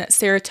dopamine, that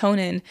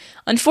serotonin,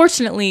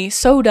 unfortunately,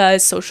 so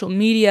does social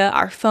media,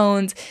 our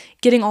phones.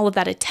 Getting all of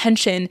that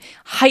attention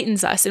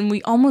heightens us, and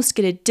we almost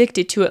get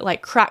addicted to it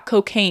like crack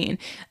cocaine.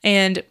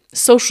 And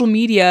social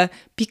media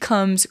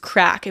becomes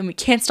crack, and we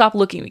can't stop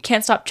looking. We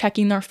can't stop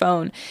checking our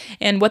phone.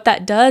 And what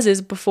that does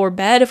is, before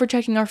bed, if we're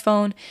checking our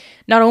phone,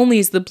 not only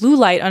is the blue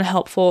light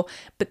unhelpful,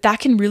 but that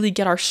can really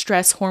get our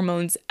stress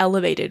hormones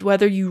elevated,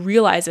 whether you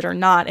realize it or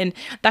not. And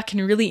that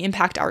can really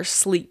impact our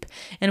sleep.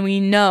 And we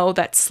know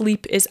that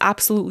sleep is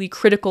absolutely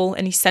critical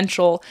and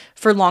essential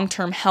for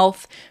long-term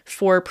health,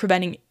 for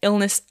preventing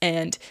illness,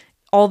 and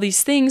all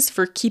these things,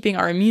 for keeping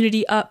our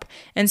immunity up.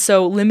 And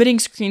so limiting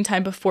screen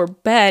time before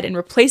bed and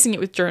replacing it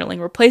with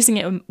journaling, replacing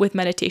it with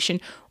meditation,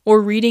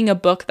 or reading a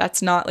book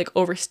that's not like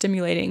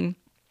overstimulating,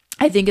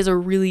 I think is a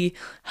really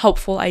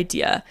helpful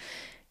idea.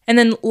 And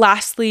then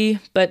lastly,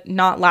 but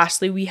not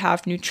lastly, we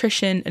have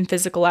nutrition and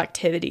physical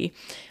activity.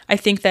 I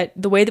think that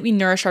the way that we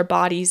nourish our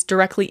bodies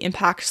directly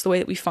impacts the way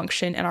that we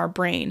function in our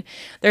brain.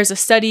 There's a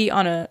study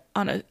on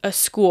a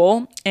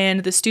school,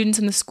 and the students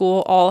in the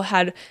school all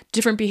had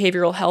different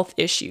behavioral health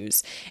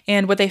issues.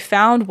 And what they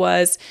found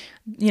was,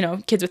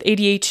 kids with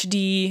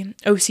ADHD,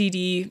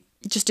 OCD,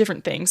 just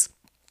different things.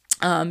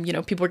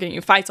 People were getting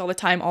in fights all the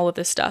time, all of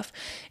this stuff.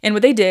 And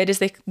what they did is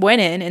they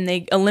went in and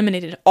they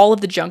eliminated all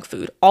of the junk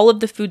food, all of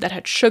the food that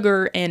had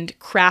sugar and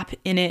crap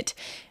in it.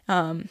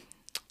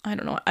 I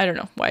don't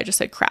know why I just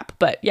said crap,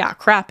 but yeah,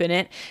 crap in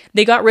it.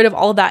 They got rid of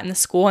all of that in the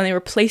school, and they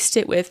replaced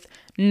it with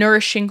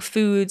nourishing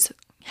foods,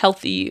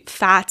 healthy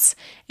fats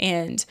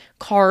and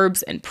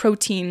carbs and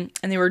protein,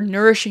 and they were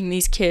nourishing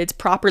these kids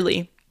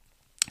properly.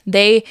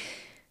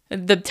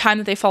 The time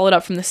that they followed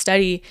up from the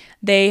study,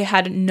 they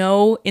had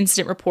no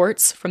incident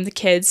reports from the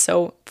kids.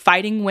 So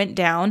fighting went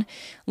down.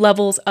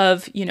 Levels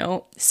of,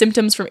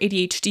 symptoms from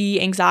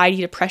ADHD, anxiety,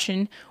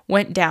 depression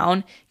went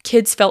down.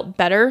 Kids felt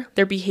better.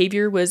 Their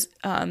behavior was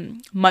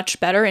much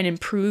better and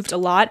improved a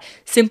lot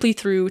simply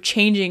through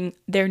changing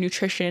their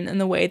nutrition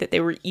and the way that they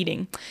were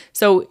eating.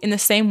 So in the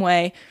same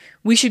way,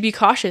 we should be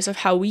cautious of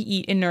how we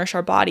eat and nourish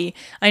our body.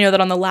 I know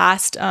that on the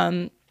last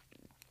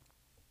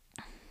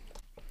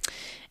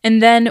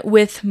And then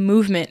with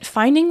movement,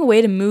 finding a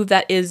way to move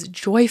that is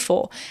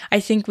joyful. I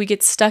think we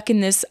get stuck in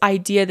this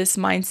idea, this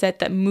mindset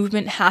that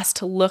movement has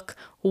to look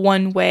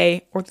one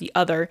way or the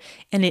other,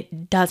 and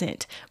it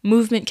doesn't.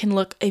 Movement can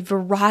look a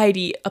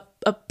variety,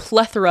 a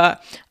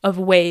plethora of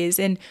ways,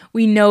 and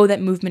we know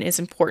that movement is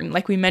important.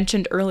 Like we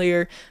mentioned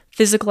earlier,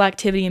 physical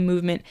activity and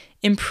movement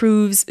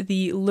improves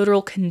the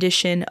literal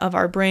condition of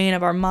our brain,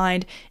 of our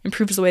mind,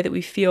 improves the way that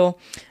we feel.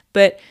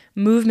 But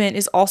movement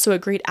is also a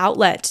great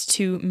outlet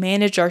to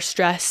manage our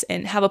stress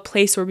and have a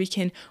place where we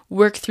can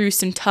work through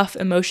some tough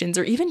emotions,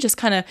 or even just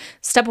kind of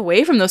step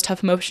away from those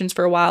tough emotions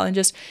for a while and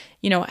just,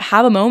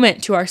 have a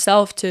moment to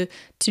ourselves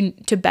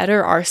to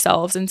better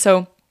ourselves. And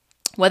so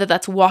whether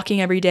that's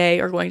walking every day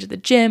or going to the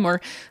gym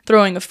or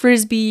throwing a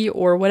frisbee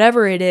or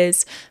whatever it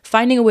is,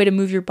 finding a way to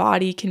move your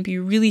body can be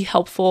really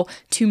helpful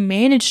to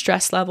manage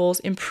stress levels,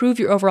 improve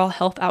your overall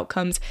health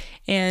outcomes,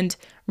 and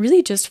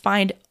really just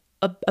find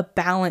a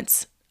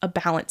balance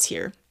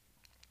here.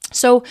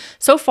 So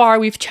far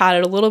we've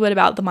chatted a little bit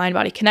about the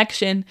mind-body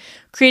connection,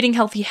 creating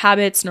healthy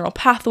habits, neural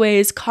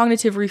pathways,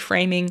 cognitive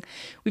reframing.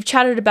 We've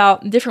chatted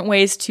about different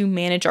ways to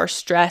manage our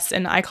stress,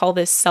 and I call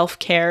this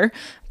self-care,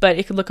 but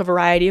it could look a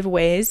variety of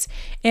ways.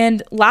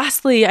 And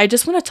lastly, I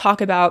just want to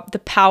talk about the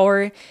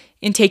power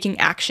in taking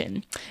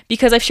action,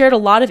 because I've shared a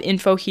lot of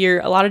info here,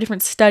 a lot of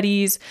different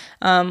studies,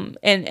 and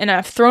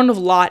I've thrown a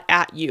lot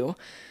at you.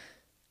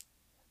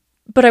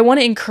 But I want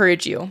to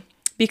encourage you,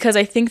 because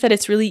I think that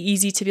it's really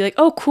easy to be like,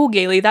 oh, cool,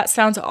 Gailey, that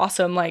sounds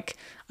awesome. Like,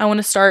 I want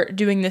to start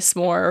doing this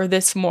more or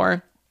this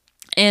more.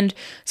 And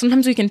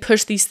sometimes we can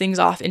push these things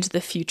off into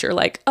the future.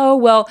 Like, oh,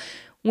 well,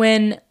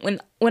 when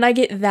I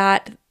get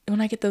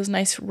those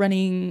nice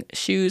running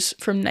shoes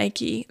from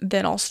Nike,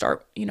 then I'll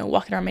start,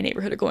 walking around my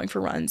neighborhood or going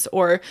for runs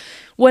or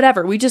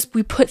whatever. We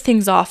put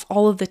things off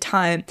all of the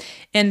time.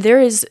 And there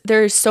is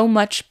so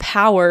much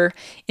power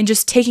in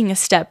just taking a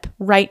step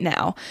right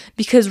now,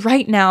 because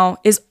right now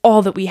is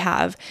all that we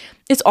have.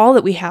 It's all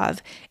that we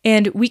have.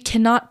 And we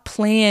cannot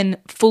plan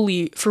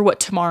fully for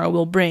what tomorrow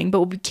will bring. But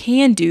what we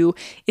can do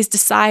is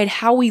decide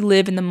how we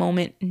live in the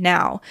moment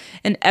now.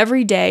 And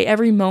every day,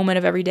 every moment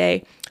of every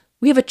day,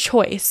 we have a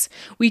choice.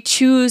 We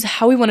choose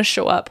how we want to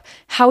show up,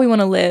 how we want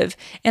to live.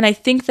 And I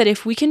think that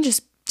if we can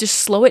just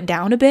slow it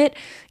down a bit,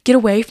 get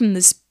away from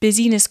this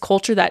busyness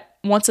culture that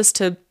wants us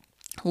to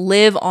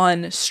live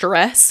on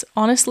stress,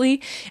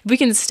 honestly, if we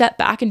can step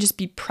back and just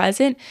be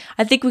present,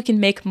 I think we can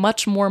make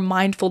much more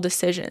mindful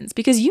decisions,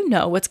 because you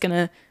know what's going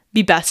to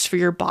be best for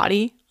your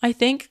body. I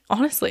think,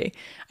 honestly,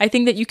 I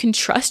think that you can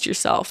trust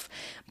yourself,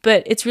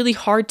 but it's really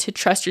hard to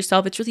trust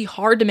yourself. It's really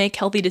hard to make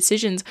healthy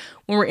decisions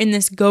when we're in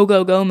this go,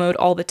 go, go mode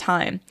all the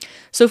time.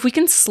 So if we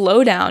can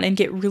slow down and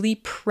get really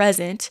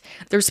present,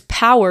 there's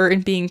power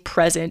in being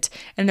present,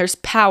 and there's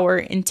power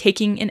in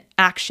taking an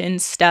action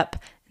step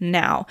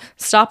now.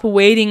 Stop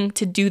waiting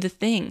to do the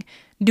thing.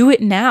 Do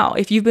it now.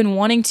 If you've been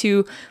wanting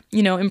to,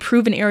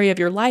 improve an area of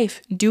your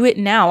life, do it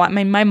now.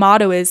 My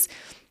motto is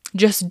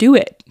just do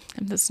it.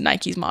 That's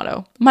Nike's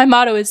motto. My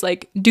motto is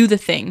like, do the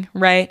thing,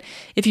 right?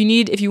 If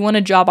you want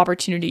a job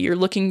opportunity, you're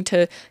looking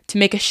to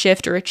make a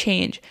shift or a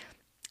change,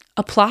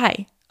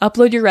 apply,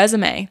 upload your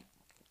resume,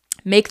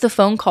 make the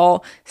phone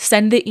call,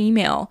 send the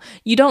email.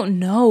 You don't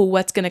know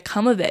what's going to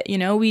come of it.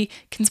 We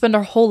can spend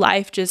our whole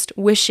life just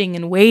wishing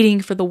and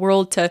waiting for the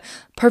world to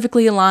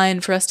perfectly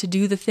align for us to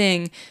do the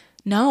thing.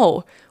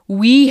 No,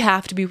 we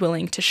have to be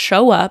willing to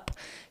show up,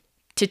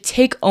 to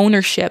take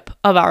ownership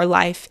of our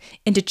life,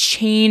 and to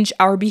change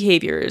our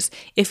behaviors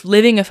if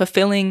living a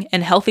fulfilling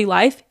and healthy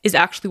life is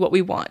actually what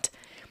we want.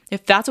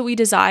 If that's what we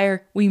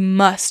desire, we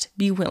must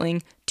be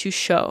willing to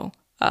show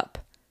up.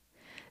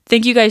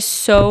 Thank you guys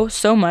so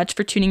much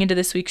for tuning into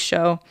this week's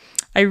show.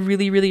 I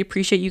really, really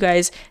appreciate you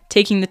guys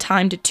taking the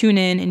time to tune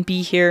in and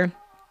be here.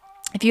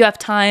 If you have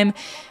time,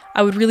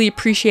 I would really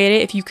appreciate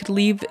it if you could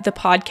leave the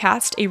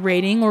podcast a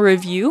rating or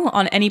review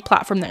on any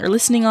platform that you're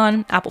listening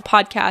on, Apple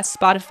Podcasts,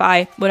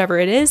 Spotify, whatever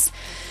it is.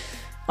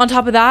 On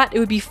top of that, it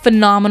would be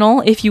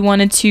phenomenal if you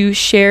wanted to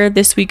share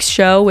this week's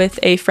show with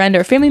a friend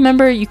or family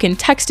member. You can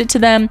text it to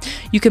them.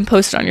 You can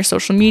post it on your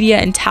social media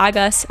and tag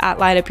us at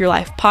Light Up Your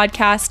Life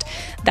Podcast.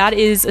 That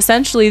is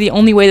essentially the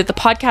only way that the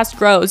podcast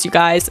grows, you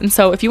guys. And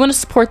so if you want to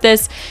support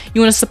this, you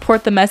want to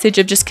support the message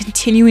of just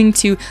continuing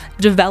to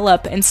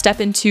develop and step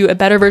into a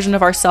better version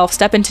of ourselves,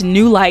 step into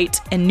new light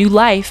and new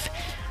life,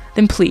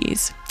 then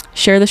please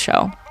share the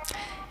show.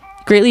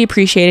 Greatly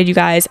appreciated, you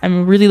guys.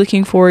 I'm really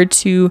looking forward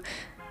to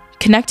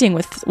connecting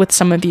with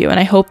some of you, and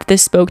I hope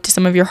this spoke to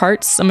some of your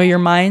hearts, some of your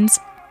minds.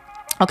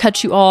 I'll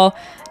catch you all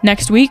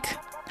next week.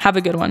 Have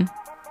a good one.